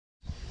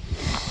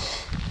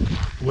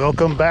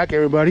Welcome back,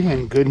 everybody,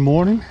 and good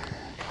morning.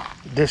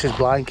 This is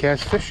Blind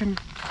Cast Fishing,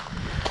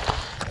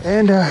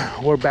 and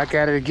we're back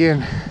at it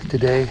again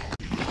today.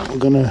 I'm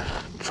gonna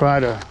try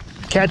to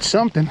catch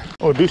something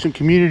or do some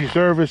community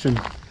service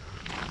and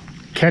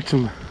catch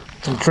some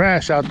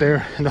trash out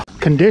there. And the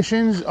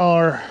conditions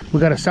are, we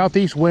got a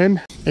southeast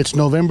wind. It's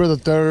November the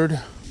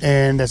 3rd,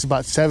 and it's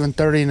about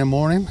 7:30 in the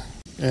morning.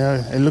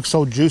 It looks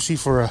so juicy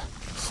for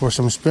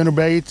some spinner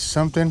baits,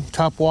 something,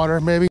 top water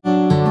maybe.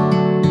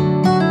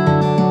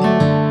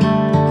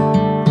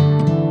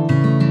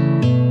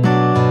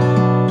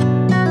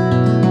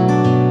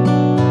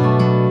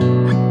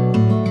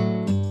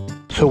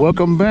 So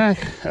welcome back.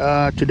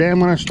 Today I'm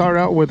going to start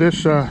out with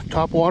this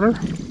top water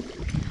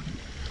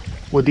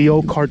with the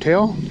old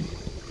cartel,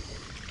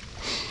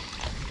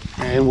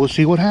 and we'll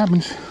see what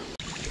happens.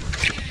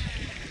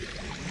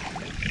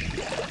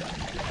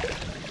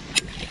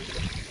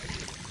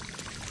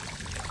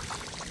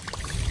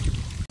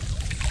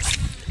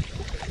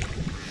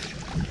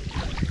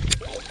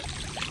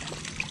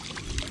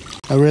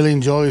 I really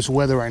enjoy this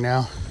weather right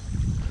now.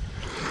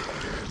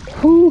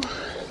 Whew.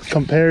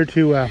 Compared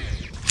to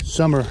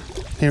summer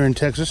here in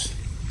Texas.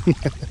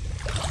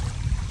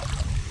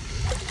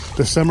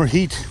 The summer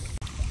heat.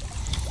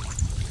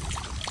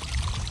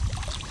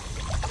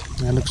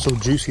 That looks so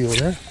juicy over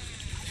there.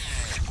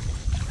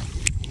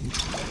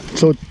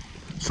 So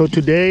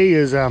today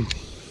is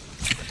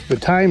the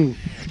time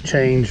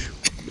change.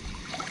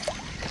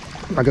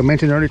 Like I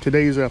mentioned earlier,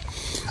 today is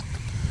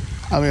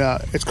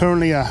it's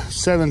currently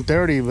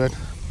 7:30, but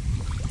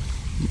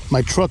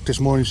my truck this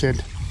morning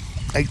said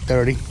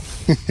 8:30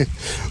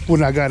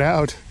 when I got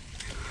out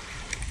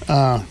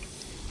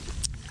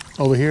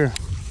over here.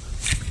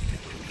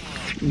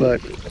 But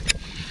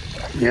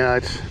yeah,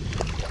 it's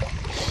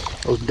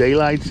those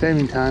daylight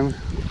saving times.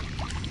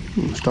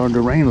 It's starting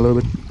to rain a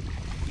little bit.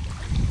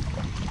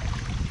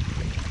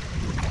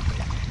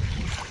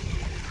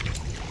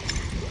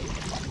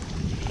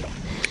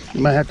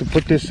 You might have to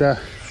put this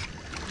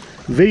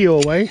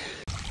video away.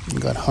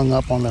 Got hung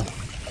up on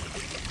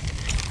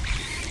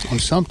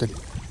something.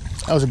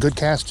 That was a good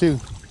cast too.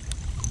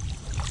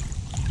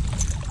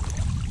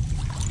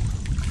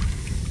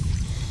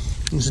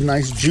 It's a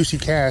nice juicy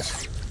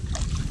cast.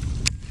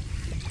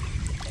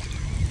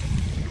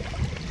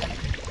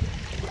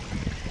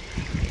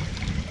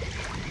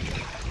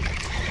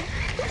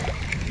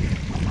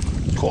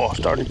 Cool,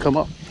 starting to come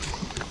up.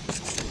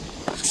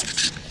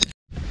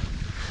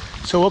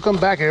 So welcome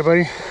back,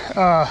 everybody.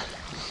 I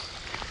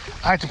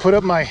had to put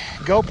up my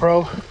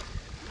GoPro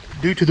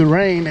due to the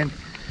rain, and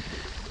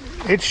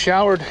it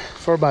showered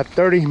for about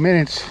 30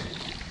 minutes.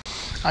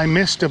 I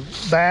missed a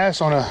bass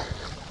on a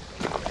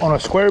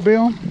square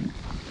bill,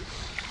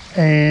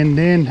 and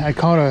then I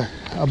caught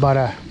about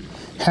a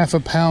half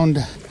a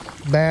pound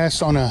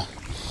bass on a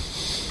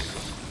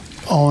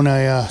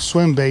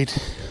swim bait,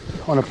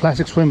 on a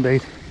plastic swim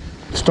bait.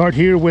 Start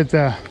here with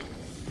the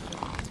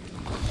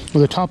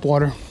top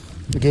water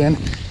again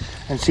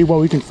and see what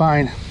we can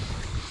find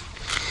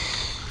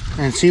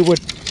and see what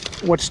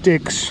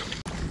sticks.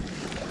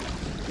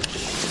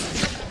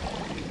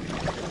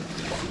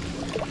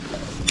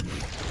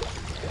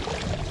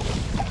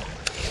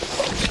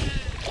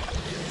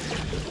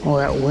 Oh,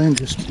 that wind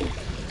just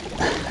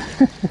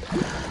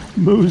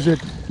moves at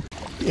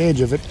the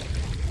edge of it.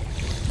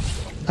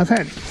 I've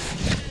had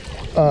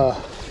a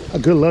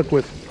good luck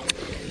with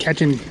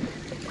catching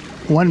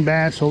one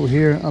bass over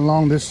here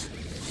along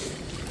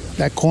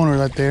that corner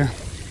right there.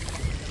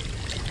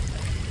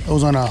 It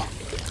was on a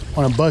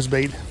buzz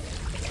bait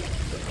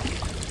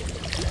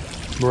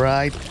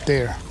right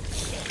there.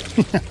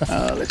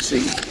 Let's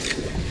see.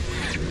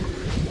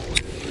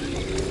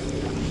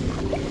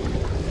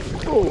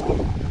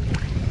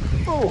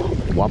 Oh,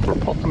 whopper!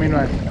 I mean,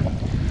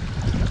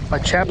 my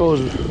Chapo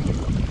is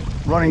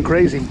running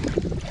crazy.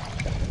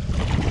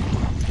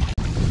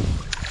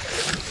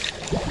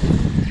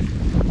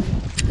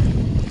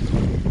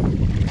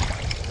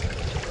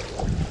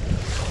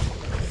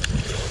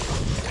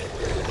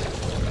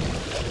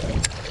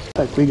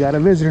 Like we got a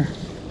visitor.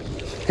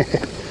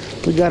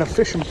 We got a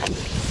fisherman.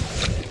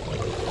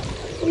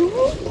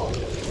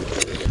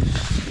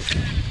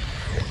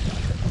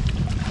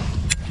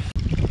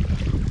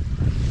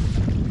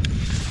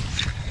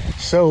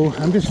 So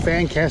I'm just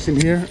fan casting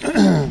here.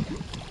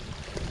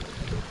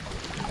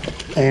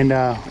 And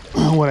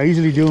what I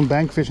usually do in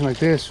bank fishing like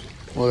this,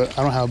 well,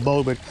 I don't have a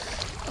boat, but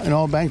in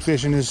all bank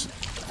fishing is,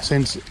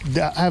 since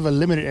I have a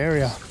limited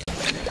area,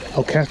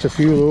 I'll cast a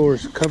few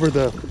lures, cover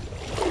the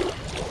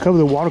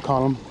water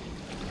column,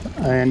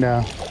 and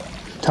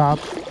top,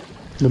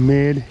 the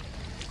mid,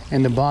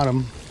 and the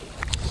bottom.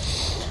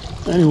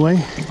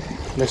 Anyway,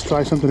 let's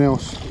try something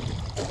else.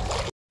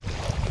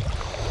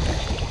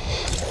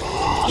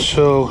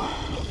 So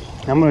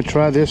I'm gonna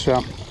try this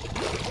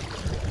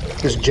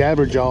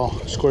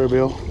jabberjaw square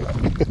bill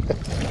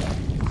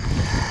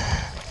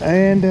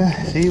and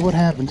see what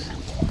happens.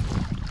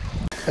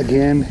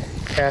 Again,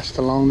 cast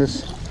along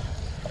this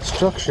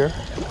structure,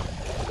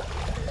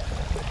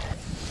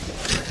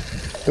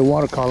 the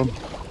water column.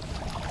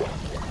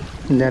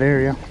 in that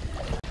area.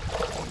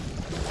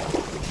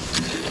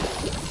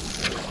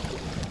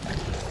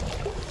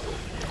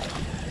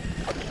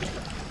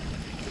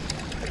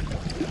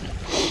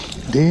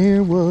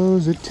 There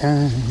was a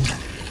time,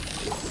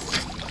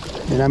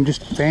 and I'm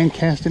just fan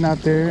casting out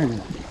there and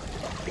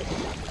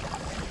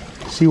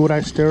see what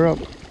I stir up.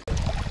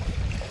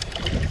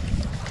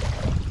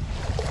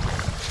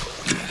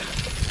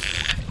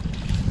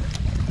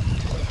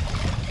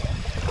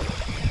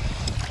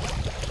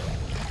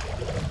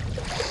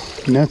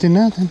 Nothing.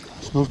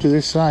 Let's move to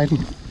this side and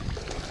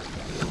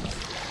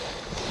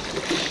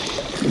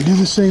do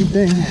the same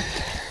thing.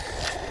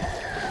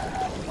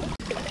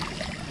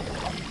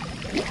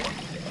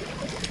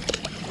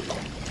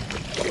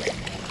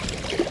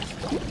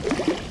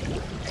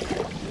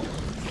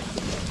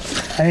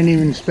 I didn't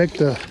even expect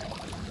the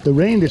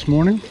rain this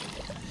morning.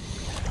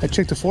 I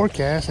checked the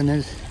forecast and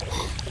it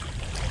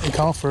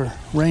called for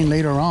rain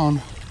later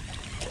on,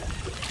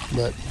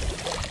 but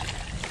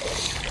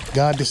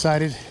God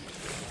decided.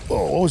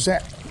 Oh, what was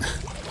that?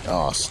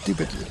 Oh,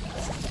 stupid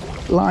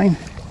line.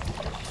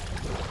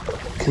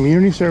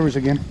 Community service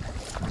again.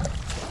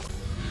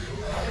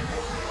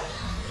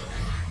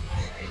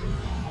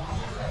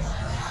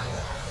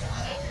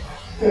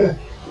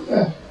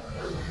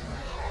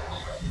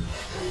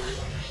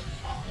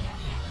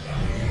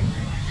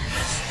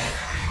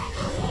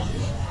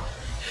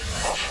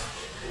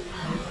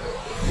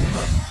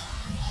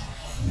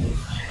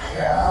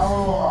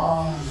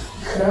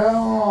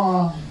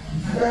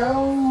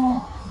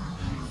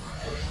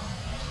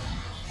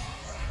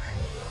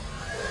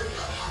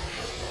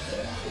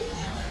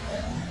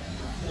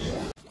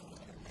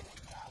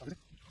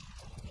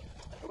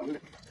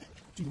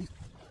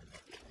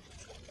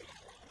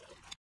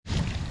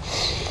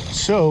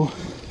 So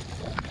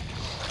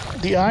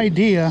the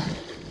idea,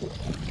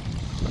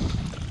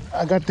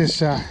 I got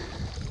this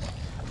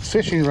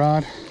fishing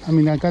rod.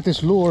 I got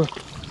this lure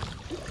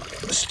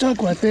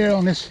stuck right there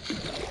on that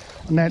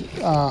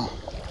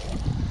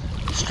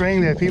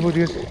string that people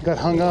just got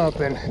hung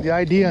up. And the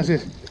idea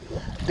is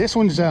this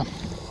one's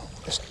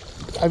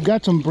I've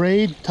got some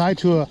braid tied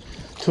to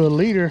a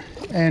leader,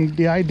 and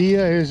the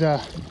idea is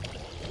I'm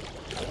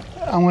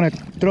gonna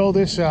throw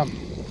this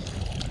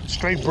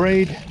straight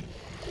braid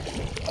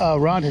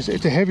rod. It's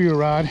a heavier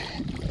rod,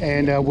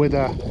 and with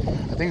I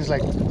think it's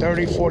like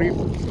 30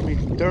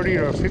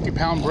 or 50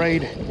 pound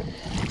braid,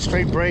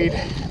 straight braid,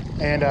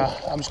 and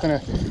I'm just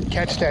gonna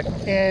catch that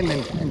end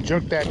and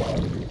jerk that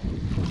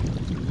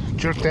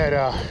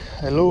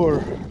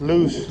lure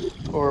loose,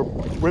 or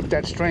rip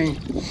that string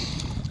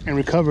and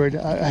recover it.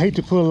 I hate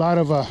to put a lot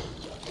of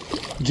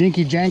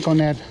jinky jank on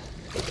that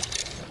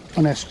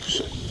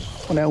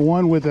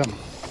one with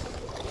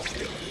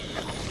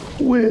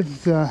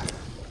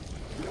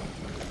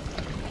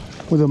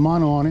a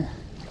mono on it.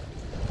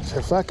 So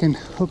if I can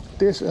hook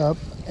this up,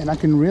 and I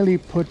can really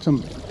put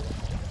some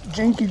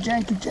jinky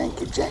jank.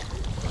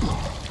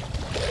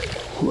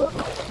 Whoa.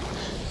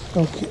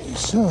 Okay,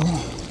 so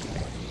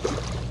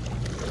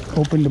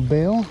open the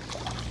bail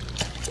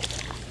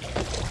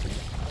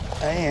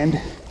and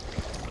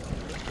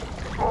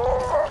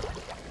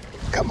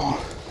come on.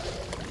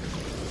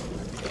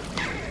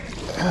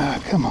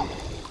 Come on.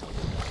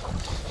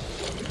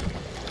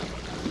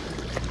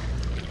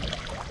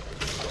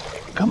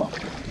 Come on.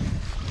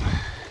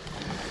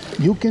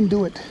 You can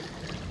do it.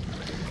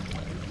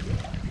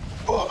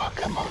 Oh,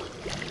 come on.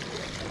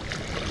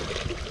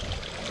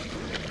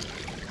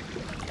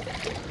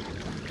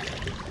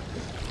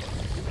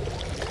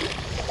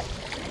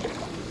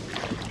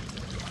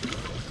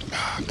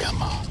 Oh,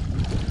 come on.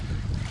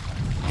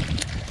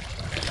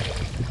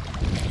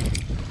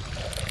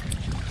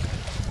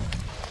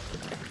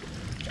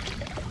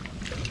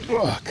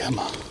 Oh, come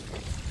on.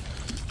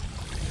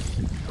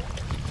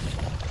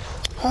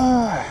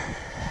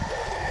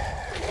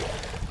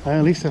 Well,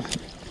 at least I've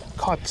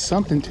caught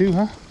something too,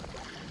 huh?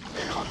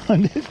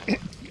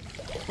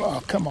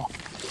 Oh, come on.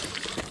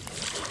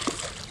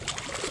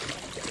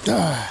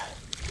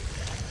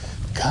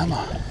 Come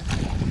on.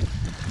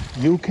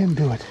 You can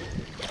do it.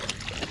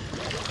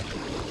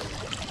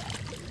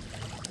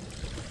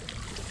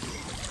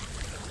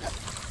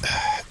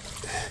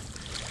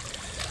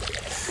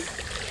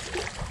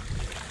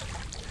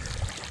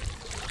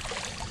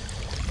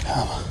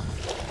 Come on.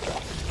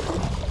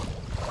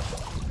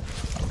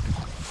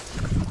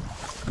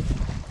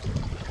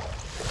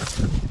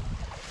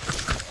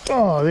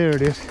 Oh, there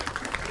it is.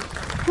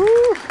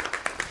 Woo.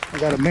 I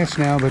got a mess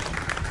now, but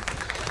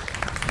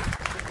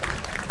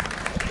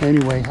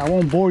anyway, I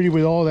won't bore you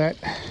with all that.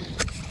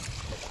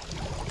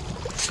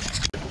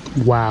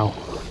 Wow.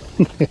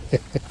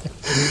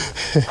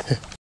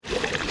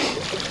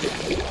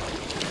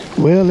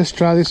 Well, let's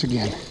try this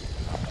again.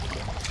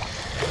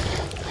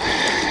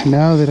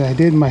 Now that I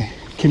did my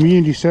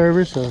community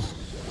service,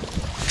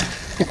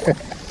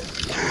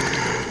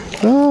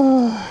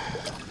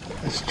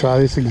 let's try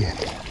this again.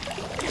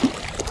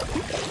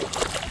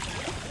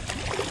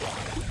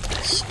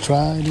 Let's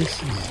try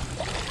this again.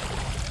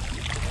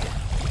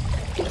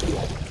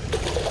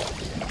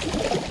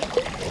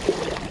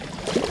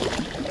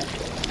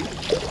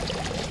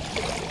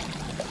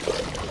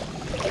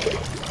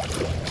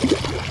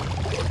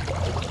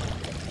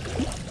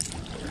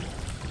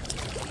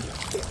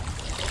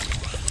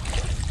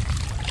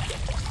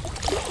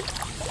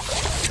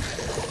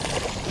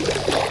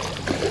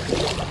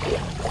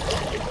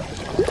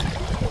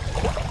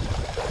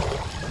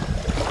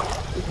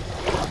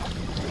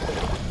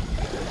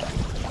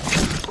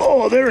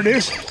 there it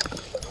is.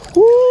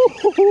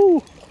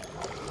 Woo-hoo-hoo.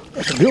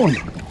 That's a good one.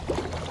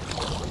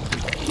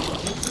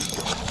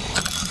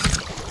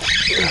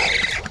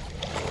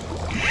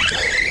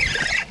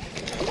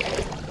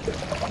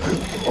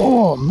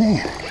 Oh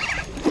man,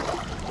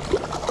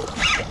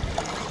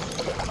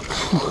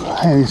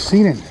 I haven't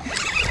seen it.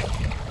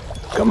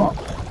 Come on.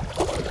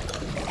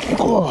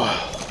 Oh.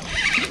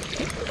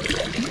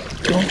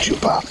 Don't you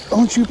pop,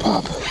 don't you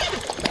pop.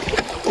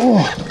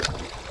 Oh.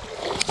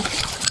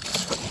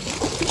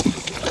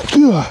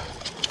 Ugh.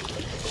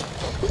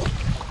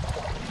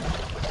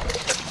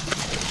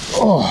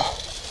 Oh.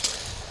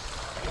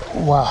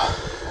 Wow.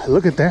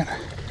 Look at that.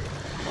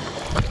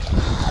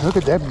 Look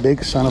at that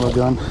big son of a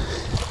gun.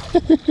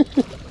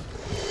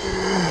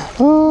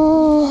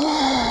 Oh,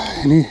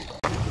 and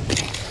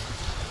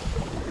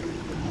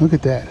look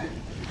at that.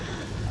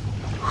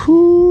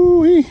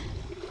 Whoo-wee.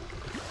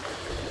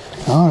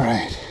 All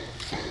right,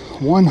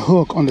 one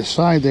hook on the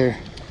side there.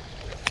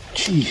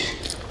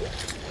 Jeez,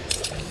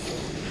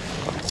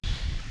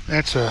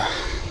 that's a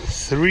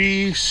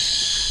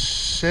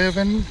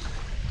 3.7.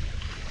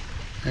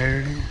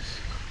 There it is,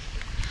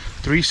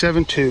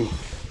 3.72.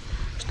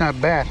 It's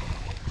not bad.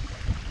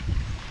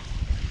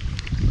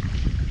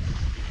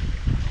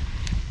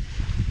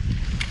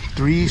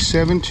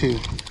 $3.72.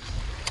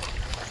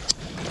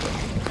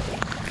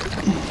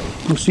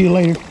 We'll see you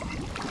later.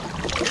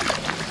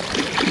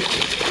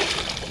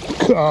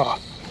 Oh.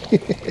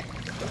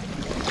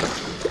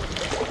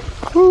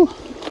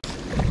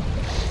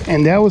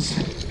 And that was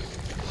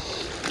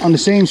on the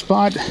same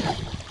spot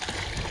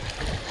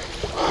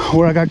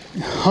where I got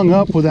hung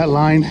up with that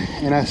line,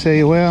 and I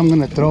say, well, I'm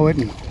gonna throw it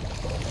and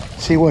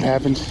see what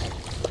happens.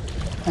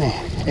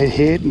 It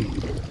hit and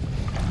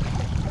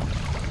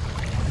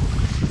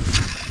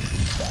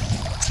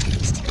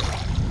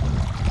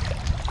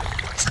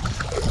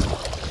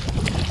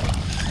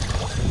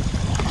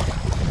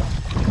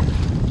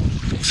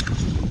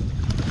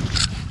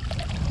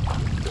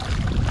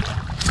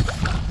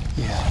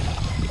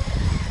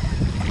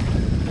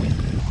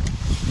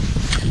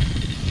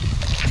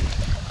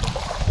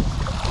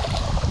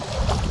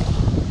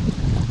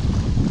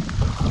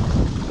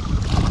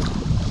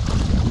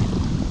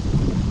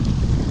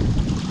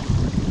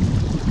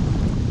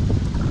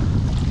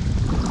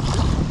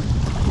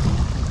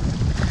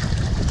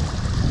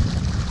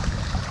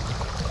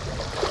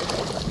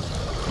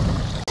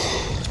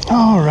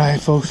all right,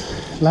 folks,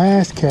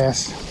 last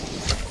cast.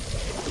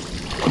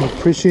 I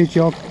appreciate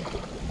y'all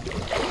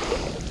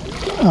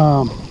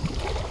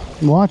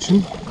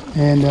watching,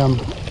 and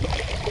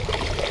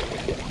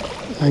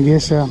I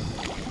guess I'm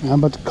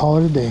about to call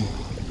it a day.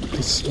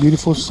 It's a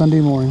beautiful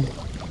Sunday morning.